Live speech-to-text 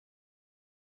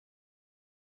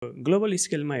Global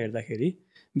स्केलमा हेर्दाखेरि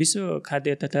विश्व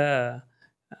खाद्य तथा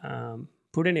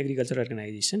food and agriculture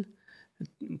organisation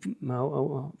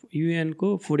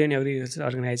युएनको food and agriculture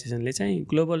अर्गनाइजेसनले चाहिँ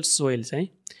ग्लोबल सोइल चाहिँ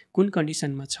कुन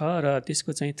कन्डिसनमा छ र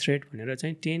त्यसको चाहिँ थ्रेट भनेर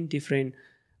चाहिँ 10 डिफ्रेन्ट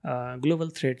ग्लोबल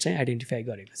थ्रेट चाहिँ आइडेन्टिफाई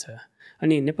गरेको छ।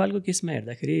 अनि नेपालको केसमा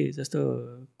हेर्दाखेरि जस्तो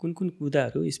कुन कुन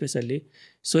कुराहरू स्पेसल्ली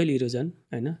सोइल इरोजन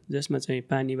हैन, जसमा चाहिँ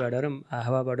पानीबाट र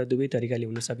हावाबाट दुवै तरिकाले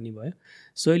हुन सक्ने भयो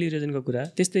सोइल इरोजनको कुरा।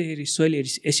 त्यस्तै सोइल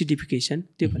एसिडिफिकेसन,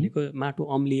 त्यो भनेको माटो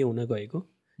अम्लीय हुन गएको,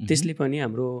 त्यसले पनि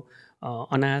हाम्रो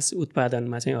अनाज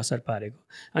उत्पादनमा चाहिँ असर पारेको।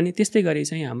 अनि त्यस्तै गरी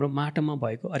चाहिँ हाम्रो माटोमा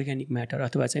भएको अर्ग्यानिक म्याटर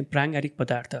अथवा चाहिँ प्राङ्गारिक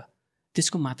पदार्थ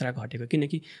त्यसको मात्रा घटेको,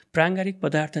 किनकि प्राङ्गारिक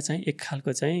पदार्थ चाहिँ एक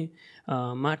खालको चाहिँ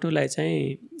माटोलाई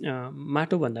चाहिँ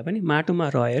माटोभन्दा पनि माटोमा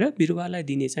रहेर बिरुवालाई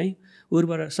दिने चाहिँ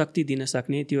उर्वर शक्ति दिन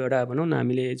सक्ने त्यो एउटा भनौँ न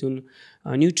हामीले जुन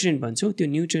न्युट्रिएन्ट भन्छौँ त्यो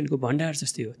न्युट्रिएन्टको भण्डार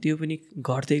जस्तै हो, त्यो पनि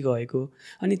घट्दै गएको।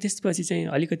 अनि त्यसपछि चाहिँ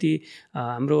अलिकति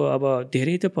हाम्रो अब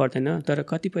धेरै त पर्दैन तर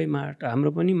कतिपय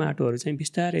हाम्रो पनि माटोहरू चाहिँ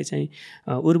बिस्तारै चाहिँ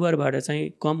उर्वरबाट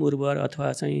चाहिँ कम उर्वर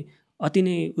अथवा चाहिँ अति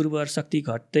नै उर्वर शक्ति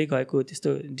घट्दै गएको, त्यस्तो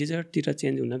डिजर्टतिर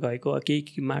चेन्ज हुन गएको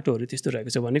केही माटोहरू त्यस्तो रहेको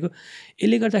छ भनेको।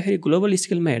 यसले गर्दाखेरि ग्लोबल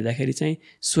स्केलमा हेर्दाखेरि चाहिँ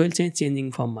सोइल चाहिँ चेन्जिङ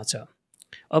फर्ममा छ।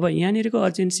 अब यहाँनिरको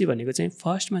अर्जेन्सी भनेको चाहिँ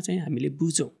फर्स्टमा चाहिँ हामीले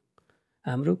बुझौँ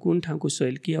हाम्रो कुन ठाउँको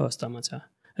सोइल के अवस्थामा छ,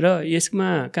 र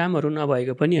यसमा कामहरू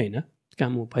नभएको पनि होइन,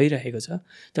 काम भइरहेको छ,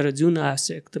 तर जुन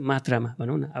आवश्यक मात्रामा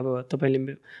भनौँ न। अब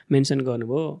तपाईँले मेन्सन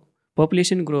गर्नुभयो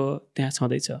पपुलेसन ग्रो त्यहाँ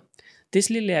छँदैछ,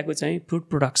 त्यसले ल्याएको चाहिँ फुड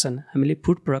प्रोडक्सन, हामीले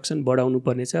फुड प्रोडक्सन बढाउनु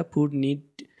पर्नेछ, फुड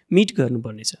मिट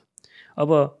गर्नुपर्नेछ। अब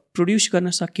प्रड्युस गर्न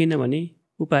सकिएन भने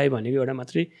उपाय भनेको एउटा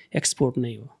मात्रै एक्सपोर्ट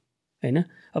नै हो हैन।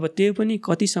 अब त्यो पनि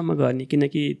कतिसम्म गर्ने,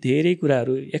 किनकि धेरै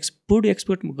कुराहरू फुड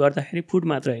एक्सपोर्ट गर्दाखेरि फुड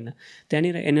मात्र होइन,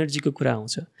 त्यहाँनिर एनर्जीको कुरा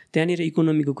आउँछ, त्यहाँनिर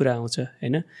इकोनोमीको कुरा आउँछ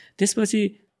हैन। त्यसपछि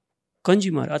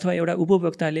कन्ज्युमर अथवा एउटा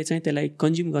उपभोक्ताले चाहिँ त्यसलाई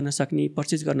कन्ज्युम गर्न सक्ने,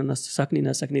 पर्चेज गर्न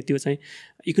नसक्ने त्यो चाहिँ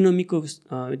इकोनोमीको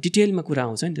डिटेलमा कुरा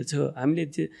आउँछ नि त। हामीले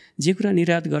जे कुरा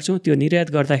निर्यात गर्छौँ त्यो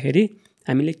निर्यात गर्दाखेरि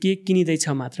हामीले के किनिँदैछ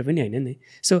मात्र पनि होइन नि।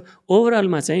 सो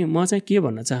ओभरअलमा चाहिँ म चाहिँ के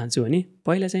भन्न चाहन्छु भने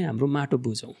पहिला चाहिँ हाम्रो माटो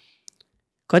बुझौँ।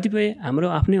 कतिपय हाम्रो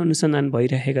आफ्नै अनुसन्धान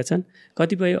भइरहेका छन्,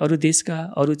 कतिपय अरू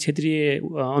देशका अरू क्षेत्रीय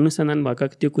अनुसन्धान भएका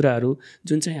त्यो कुराहरू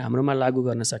जुन चाहिँ हाम्रोमा लागू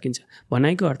गर्न सकिन्छ।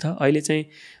 भनाइको अर्थ अहिले चाहिँ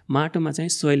माटोमा चाहिँ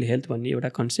सोइल हेल्थ भन्ने एउटा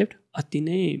कन्सेप्ट अति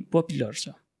नै पपुलर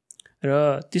छ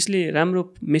र त्यसले राम्रो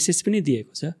मेसेज पनि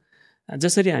दिएको छ।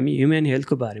 जसरी हामी ह्युमन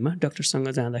हेल्थको बारेमा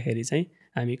डक्टरसँग जाँदाखेरि चाहिँ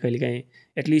हामी कहिलेकाहीँ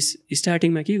एटलिस्ट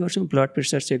स्टार्टिङमा के गर्छौँ, ब्लड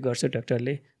प्रेसर चेक गर्छ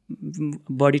डक्टरले,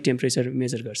 बडी टेम्परेचर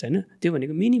मेजर गर्छ हैन, त्यो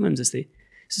भनेको मिनिमम जस्तै।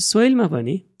 सोइलमा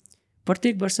पनि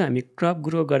प्रत्येक वर्ष हामी क्रप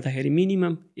ग्रो गर्दाखेरि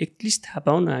मिनिमम एटलिस्ट थाहा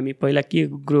पाउँ न हामी पहिला के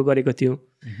ग्रो गरेको थियौँ,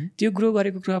 त्यो ग्रो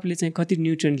गरेको क्रपले चाहिँ कति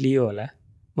न्युट्रिएन्ट लियो होला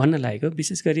भन्न लागेको।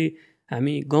 विशेष गरी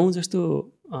हामी गहुँ जस्तो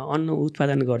अन्न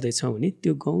उत्पादन गर्दैछौँ भने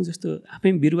त्यो गहुँ जस्तो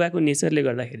आफै बिरुवाको नेचरले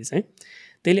गर्दाखेरि चाहिँ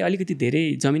त्यसले अलिकति धेरै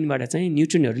जमिनबाट चाहिँ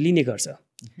न्युट्रिएन्टहरू लिने गर्छ।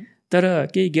 तर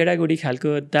केही गेडागुडी खालको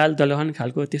दाल दलहन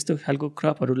खालको त्यस्तो खालको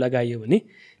क्रपहरू लगाइयो भने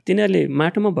तिनीहरूले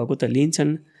माटोमा भएको त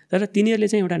लिन्छन्, तर तिनीहरूले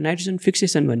चाहिँ एउटा नाइट्रोजन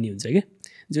फिक्सेसन भन्ने हुन्छ क्या,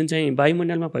 जुन चाहिँ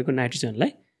वायुमण्डलमा भएको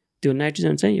नाइट्रोजनलाई, त्यो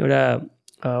नाइट्रोजन चाहिँ एउटा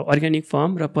अर्ग्यानिक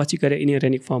फर्म र पछि गएर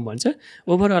इनअर्ग्यानिक फर्म भन्छ।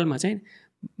 ओभरअलमा चाहिँ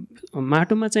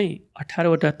माटोमा चाहिँ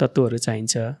 18वटा तत्त्वहरू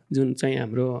चाहिन्छ, जुन चाहिँ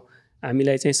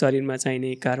हामीलाई चाहिँ शरीरमा चाहिने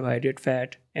कार्बोहाइड्रेट, फ्याट,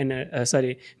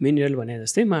 मिनरल भने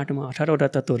जस्तै माटोमा 18वटा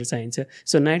तत्त्वहरू चाहिन्छ।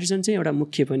 सो नाइट्रोजन चाहिँ एउटा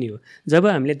मुख्य पनि हो। जब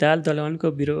हामीले दाल दलहनको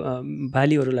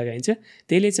बालीहरू लगाइन्छ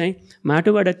त्यसले चाहिँ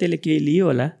माटोबाट त्यसले केही लियो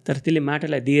होला, तर त्यसले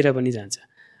माटोलाई दिएर पनि जान्छ।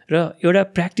 र एउटा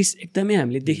प्र्याक्टिस एकदमै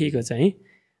हामीले देखेको चाहिँ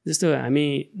जस्तो हामी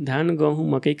धान गहुँ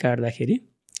मकै काट्दाखेरि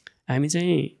हामी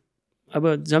चाहिँ अब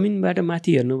जमिनबाट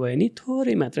माथि हेर्नुभयो भने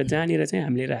थोरै मात्र जहाँनिर चाहिँ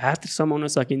हामीले हात समाउन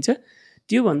सकिन्छ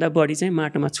त्योभन्दा बढी चाहिँ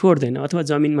माटोमा छोड्दैन अथवा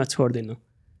जमिनमा छोड्दैन।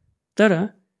 तर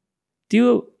त्यो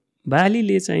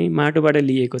बालीले चाहिँ माटोबाट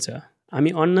लिएको छ। हामी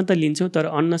अन्न त लिन्छौँ, तर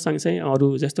अन्नसँग चाहिँ अरू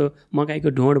जस्तो मकैको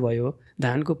ढोँड भयो,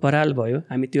 धानको पराल भयो,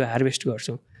 हामी त्यो हार्भेस्ट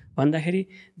गर्छौँ भन्दाखेरि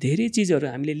धेरै चिजहरू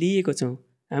हामीले लिएको छौँ,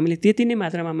 हामीले त्यति नै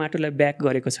मात्रामा माटोलाई ब्याक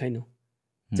गरेको छैनौँ,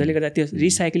 जसले गर्दा त्यो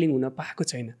रिसाइक्लिङ हुन पाएको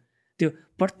छैन। त्यो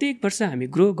प्रत्येक वर्ष हामी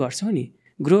ग्रो गर्छौँ नि,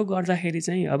 ग्रो गर्दाखेरि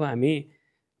चाहिँ अब हामी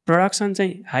प्रोडक्सन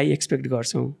चाहिँ हाई एक्सपेक्ट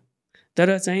गर्छौँ,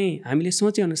 तर चाहिँ हामीले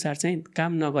सोचेअनुसार चाहिँ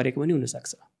काम नगरेको पनि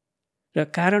हुनसक्छ। र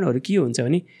कारणहरू के हुन्छ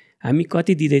भने हामी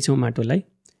कति दिँदैछौँ माटोलाई,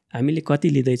 हामीले कति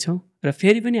लिँदैछौँ, र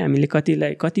फेरि पनि हामीले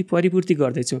कति परिपूर्ति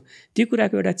गर्दैछौँ, त्यो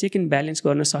कुराको एउटा चेक एन्ड ब्यालेन्स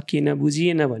गर्न सकिएन,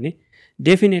 बुझिएन भने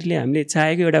डेफिनेटली हामीले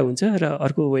चाहेको एउटा हुन्छ र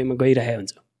अर्को वेमा गइरहेको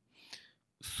हुन्छ।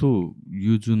 सो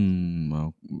यो जुन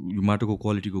यो माटोको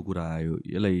क्वालिटीको कुरा आयो,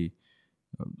 यसलाई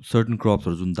सर्टन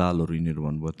क्रप्सहरू जुन दालहरू यिनीहरू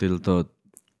भन्नुभयो त्यसले त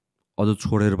अझ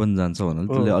छोडेर पनि जान्छ भन्नाले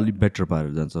त्यसले अलिक बेटर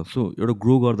पारेर जान्छ. सो एउटा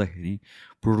ग्रो गर्दाखेरि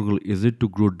protocol is it to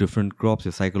grow different crops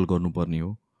yeah cycle गर्नुपर्ने हो?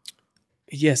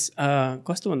 यस,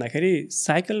 कस्तो भन्दाखेरि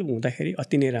साइकल हुँदाखेरि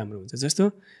अति नै राम्रो हुन्छ. जस्तो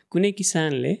कुनै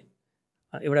किसानले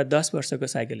एउटा 10 वर्षको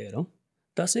साइकल हेरौँ,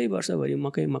 10 वर्षभरि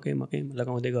मकै मकै मकै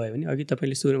लगाउँदै गयो भने अघि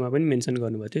तपाईँले सुरुमा पनि मेन्सन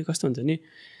गर्नुभएको थियो, कस्तो हुन्छ नि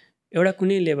एउटा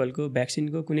कुनै लेभलको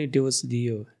भ्याक्सिनको कुनै डोज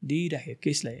दिइराख्यो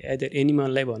केसलाई, एदर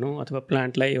एनिमललाई भनौँ अथवा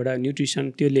प्लान्टलाई एउटा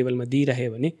न्युट्रिसन त्यो लेभलमा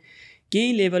दिइराख्यो भने केही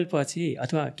लेभलपछि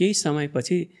अथवा केही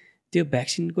समयपछि त्यो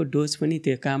भ्याक्सिनको डोज पनि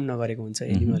त्यो काम नगरेको हुन्छ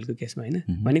एनिमलको केसमा, होइन?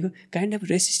 भनेको काइन्ड अफ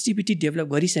रेसिस्टिभिटी डेभलप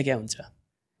गरिसकेका हुन्छ.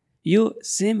 यो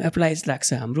सेम एप्लाइज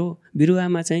लाग्छ हाम्रो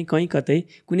बिरुवामा चाहिँ कहीँ कतै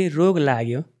कुनै रोग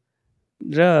लाग्यो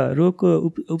र रोगको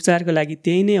उपचारको लागि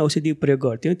त्यही नै औषधि प्रयोग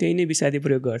गर्थ्यौँ, त्यही नै विषादी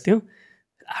प्रयोग गर्थ्यौँ.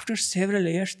 आफ्टर सेभरल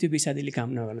इयर्स त्यो विषादीले काम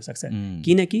नगर्न सक्छ,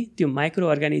 किनकि त्यो माइक्रो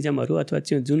अर्गानिजमहरू अथवा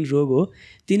त्यो जुन रोग हो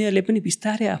तिनीहरूले पनि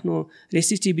बिस्तारै आफ्नो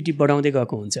रेसिस्टिभिटी बढाउँदै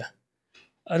गएको हुन्छ.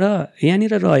 र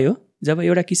यहाँनिर रह्यो जब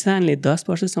एउटा किसानले 10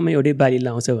 वर्षसम्म एउटै बाली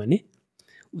लाउँछ भने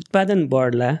उत्पादन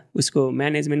बढ्ला उसको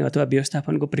म्यानेजमेन्ट अथवा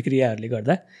व्यवस्थापनको प्रक्रियाहरूले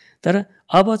गर्दा, तर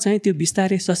अब चाहिँ त्यो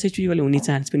बिस्तारै ससेप्टेबल हुने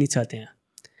चान्स पनि छ त्यहाँ.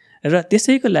 र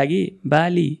त्यसैको लागि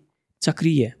बाली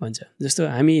चक्रीय भन्छ. जस्तो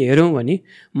हामी हेरौँ भने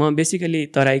म बेसिकली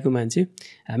तराईको मान्छे,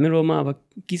 हाम्रोमा अब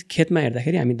खेतमा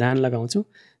हेर्दाखेरि हामी धान लगाउँछौँ,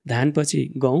 धानपछि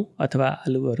गहुँ अथवा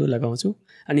आलुहरू लगाउँछौँ,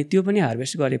 अनि त्यो पनि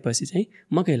हार्भेस्ट गरेपछि चाहिँ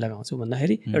मकै लगाउँछौँ.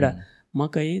 भन्दाखेरि एउटा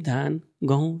मकै धान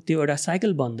गहुँ त्यो एउटा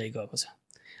साइकल बन्दै गएको छ.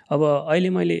 अब अहिले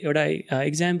मैले एउटा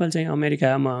इक्जाम्पल चाहिँ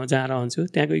अमेरिकामा जहाँ रहन्छु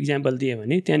त्यहाँको इक्जाम्पल दिएँ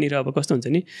भने त्यहाँनिर अब कस्तो हुन्छ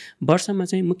नि वर्षमा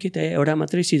चाहिँ मुख्यतया एउटा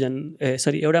मात्रै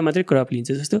एउटा मात्रै क्रप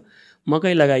लिन्छ. जस्तो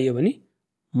मकै लगाइयो भने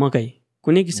मकै,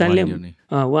 कुनै किसानले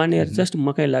 1 इयर जस्ट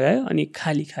मकै लगायो अनि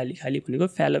खाली खाली खाली भनेको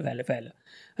फ्यालो फ्यालो फ्यालो.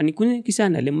 अनि कुनै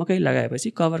किसानहरूले मकै लगाएपछि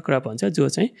कभर क्रप हुन्छ जो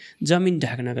चाहिँ जमिन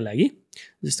ढाक्नको लागि,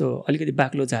 जस्तो अलिकति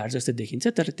बाक्लो झार जस्तो देखिन्छ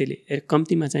तर त्यसले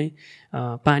कम्तीमा चाहिँ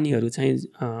पानीहरू चाहिँ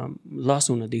लस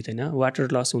हुन दिँदैन, वाटर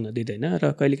लस हुन दिँदैन.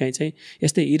 र कहिलेकाहीँ चाहिँ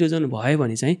यस्तै इरोजन भयो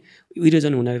भने चाहिँ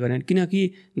इरोजन हुन गर्दैन, किनकि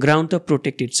ग्राउन्ड त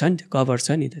प्रोटेक्टेड छ नि, कभर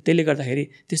छ नि त, त्यसले गर्दाखेरि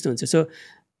त्यस्तो हुन्छ. So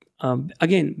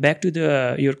again back to the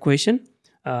your question,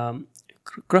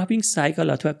 cropping cycle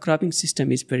अथवा cropping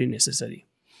system is very necessary.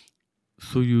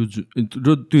 So यो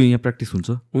त्यो यहाँ प्र्याक्टिस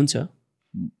हुन्छ?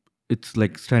 इट्स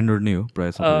लाइक स्ट्यान्डर्ड नै हो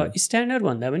प्रायः? स्ट्यान्डर्ड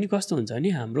भन्दा पनि कस्तो हुन्छ नि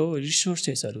हाम्रो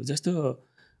रिसोर्सेसहरू, जस्तो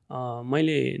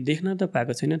मैले देख्न त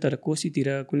पाएको छैन तर कोसीतिर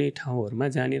कुनै ठाउँहरूमा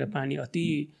जहाँनिर पानी अति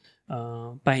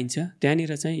पाइन्छ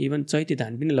त्यहाँनिर चाहिँ इभन चैते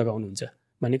धान पनि लगाउनुहुन्छ.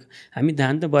 भनेको हामी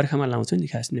धान त बर्खामा लाउँछौँ नि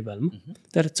खास नेपालमा,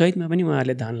 तर चैतमा पनि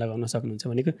उहाँहरूले धान लगाउन सक्नुहुन्छ.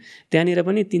 भनेको त्यहाँनिर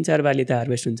पनि 3-4 बाली त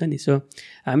हार्भेस्ट हुन्छ नि. सो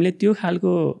हामीले त्यो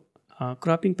खालको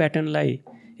क्रपिङ प्याटर्नलाई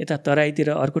यता तराईतिर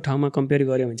अर्को ठाउँमा कम्पेयर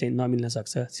गऱ्यो भने चाहिँ नमिल्न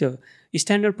सक्छ. सो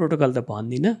स्ट्यान्डर्ड प्रोटोकल त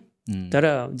भन्दिनँ,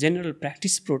 तर जेनरल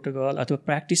प्र्याक्टिस प्रोटोकल अथवा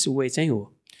प्र्याक्टिस वे चाहिँ हो.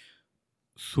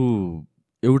 सो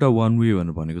एउटा वान वे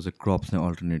भनेको चाहिँ क्रप्स नै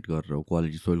अल्टरनेट गरेर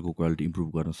क्वालिटी, सोइलको क्वालिटी इम्प्रुभ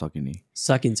गर्न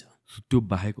सकिन्छ. त्यो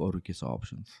बाहेक अरू के छ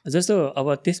अप्सन्स? जस्तो अब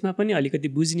त्यसमा पनि अलिकति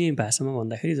बुझ्ने भाषामा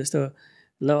भन्दाखेरि, जस्तो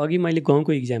ल अघि मैले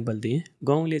गहुँको इक्जाम्पल दिएँ.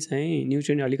 गहुँले चाहिँ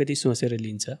न्युट्रिएन्ट अलिकति सोचेर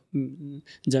लिन्छ,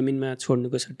 जमिनमा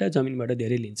छोड्नुको सट्टा जमिनबाट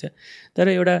धेरै लिन्छ. तर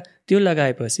एउटा त्यो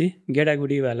लगाएपछि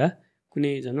गेडागुडीवाला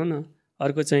कुनै भनौँ न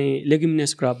अर्को चाहिँ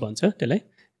लेग्युमिनस क्रप भन्छ त्यसलाई,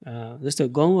 जस्तो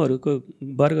गहुँहरूको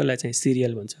वर्गलाई चाहिँ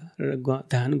सिरियल भन्छ र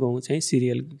धान गहुँ चाहिँ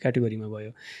सिरियल क्याटेगोरीमा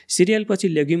भयो. सिरियल पछि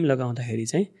लेग्युम लगाउँदाखेरि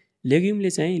चाहिँ लेग्युमले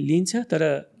चाहिँ लिन्छ तर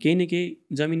केही न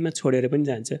केही जमिनमा छोडेर पनि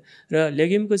जान्छ. र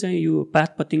लेग्युमको चाहिँ यो पात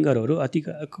पतिङ्गरहरू अति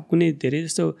कुनै धेरै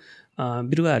जस्तो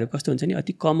बिरुवाहरू कस्तो हुन्छ नि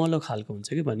अति कमलो खालको हुन्छ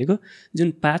कि, भनेको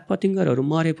जुन पात पतिङ्गरहरू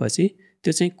मरेपछि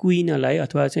त्यो चाहिँ कुहिनलाई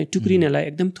अथवा चाहिँ टुक्रिनलाई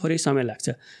एकदम थोरै समय लाग्छ.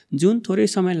 जुन थोरै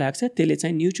समय लाग्छ त्यसले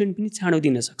चाहिँ न्युट्रिएन्ट पनि छाडो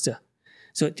दिन सक्छ.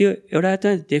 सो त्यो एउटा त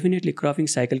डेफिनेटली क्रपिङ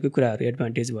साइकलको कुराहरू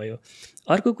एडभान्टेज भयो.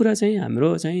 अर्को कुरा चाहिँ हाम्रो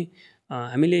चाहिँ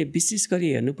हामीले विशेष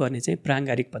गरी हेर्नुपर्ने चाहिँ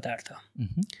प्राङ्गारिक पदार्थ.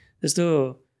 जस्तो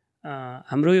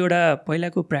हाम्रो एउटा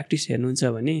पहिलाको प्र्याक्टिस हेर्नुहुन्छ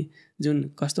भने जुन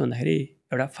कस्तो भन्दाखेरि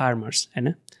एउटा फार्मर्स होइन,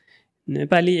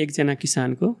 नेपाली एकजना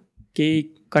किसानको केही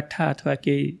कट्ठा अथवा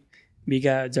केही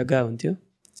बिघा जग्गा हुन्थ्यो,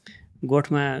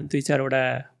 गोठमा 2-4वटा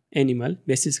एनिमल,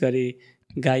 विशेष गरी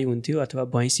गाई हुन्थ्यो अथवा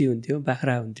भैँसी हुन्थ्यो,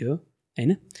 बाख्रा हुन्थ्यो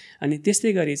होइन. अनि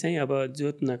त्यस्तै गरी चाहिँ अब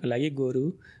जोत्नको लागि गोरु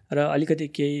र अलिकति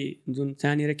केही जुन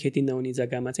जहाँनिर खेती नहुने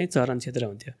जग्गामा चाहिँ चरण क्षेत्र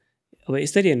हुन्थ्यो. अब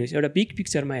यसरी हेर्नुहोस्, एउटा बिग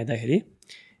पिक्चरमा हेर्दाखेरि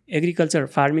एग्रिकल्चर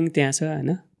फार्मिङ त्यहाँ छ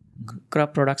होइन, क्रप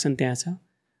प्रोडक्सन त्यहाँ छ,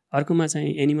 अर्कोमा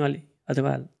चाहिँ एनिमल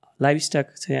अथवा लाइभ स्टक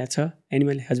त्यहाँ छ,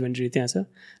 एनिमल हस्बेन्ड्री त्यहाँ छ,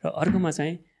 र अर्कोमा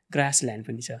चाहिँ ग्रास ल्यान्ड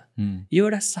पनि छ. यो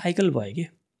एउटा साइकल भयो कि.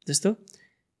 जस्तो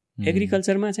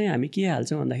एग्रिकल्चरमा चाहिँ हामी के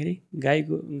हाल्छौँ भन्दाखेरि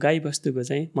गाई बस्तुको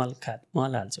चाहिँ मल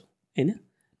हाल्छौँ होइन,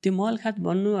 त्यो मलखात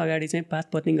बन्नु अगाडि चाहिँ पात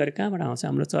पत्नी गरेर कहाँबाट आउँछ?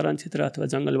 हाम्रो चरण क्षेत्र अथवा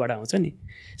जङ्गलबाट आउँछ नि।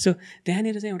 सो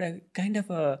त्यहाँनिर चाहिँ एउटा काइन्ड अफ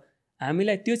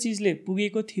हामीलाई त्यो चिजले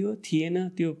पुगेको थियो थिएन,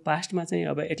 त्यो पास्टमा चाहिँ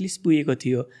अब एटलिस्ट पुगेको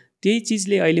थियो, त्यही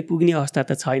चिजले अहिले पुग्ने अवस्था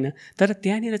त छैन। तर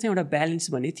त्यहाँनिर चाहिँ एउटा ब्यालेन्स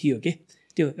भन्ने थियो के,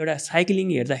 त्यो एउटा साइक्लिङ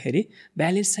हेर्दाखेरि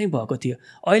ब्यालेन्स चाहिँ भएको थियो।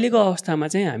 अहिलेको अवस्थामा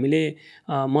चाहिँ हामीले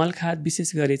मलखात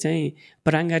विशेष गरी चाहिँ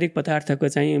प्राङ्गारिक पदार्थको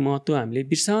चाहिँ महत्त्व हामीले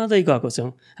बिर्सँदै गएको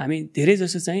छौँ। हामी धेरै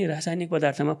जसो चाहिँ रासायनिक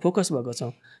पदार्थमा फोकस भएको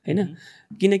छौँ होइन।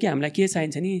 किनकि हामीलाई के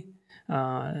चाहिन्छ नि,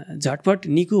 झटपट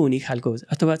निको हुने खालको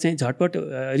अथवा चाहिँ झटपट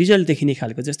रिजल्ट देखिने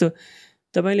खालको। जस्तो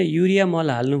तपाईँले युरिया मल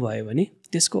हाल्नुभयो भने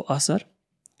त्यसको असर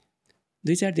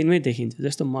 2-4 दिनमै देखिन्छ।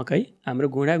 जस्तो मकै, हाम्रो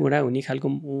घुँडा हुने खालको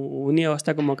हुने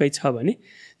अवस्थाको मकै छ भने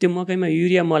त्यो मकैमा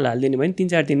युरिया मल हालिदिनु भयो भने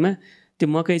 3-4 दिनमा त्यो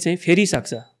मकै चाहिँ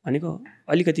फेरिसक्छ, भनेको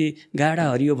अलिकति गाढा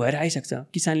हरियो भएर आइसक्छ।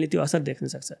 किसानले त्यो असर देख्न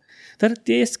सक्छ। तर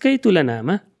त्यसकै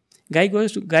तुलनामा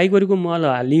गाई गोरुको मल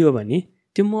हालियो भने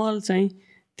त्यो मल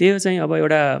चाहिँ अब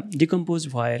एउटा डिकम्पोज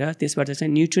भएर त्यसबाट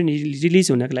चाहिँ न्युट्रिएन्ट रिलिज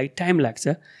हुनको लागि टाइम लाग्छ,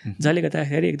 जसले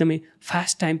गर्दाखेरि एकदमै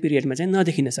फास्ट टाइम पिरियडमा चाहिँ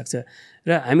नदेखिन सक्छ। र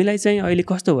हामीलाई चाहिँ अहिले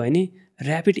कस्तो भयो नि,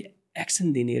 ऱ्यापिड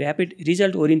एक्सन दिने, ऱ्यापिड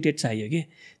रिजल्ट ओरिएन्टेड चाहियो कि।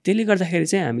 त्यसले गर्दाखेरि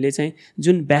चाहिँ हामीले चाहिँ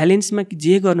जुन ब्यालेन्समा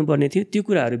जे गर्नुपर्ने थियो त्यो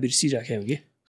कुराहरू बिर्सिराख्यौँ कि।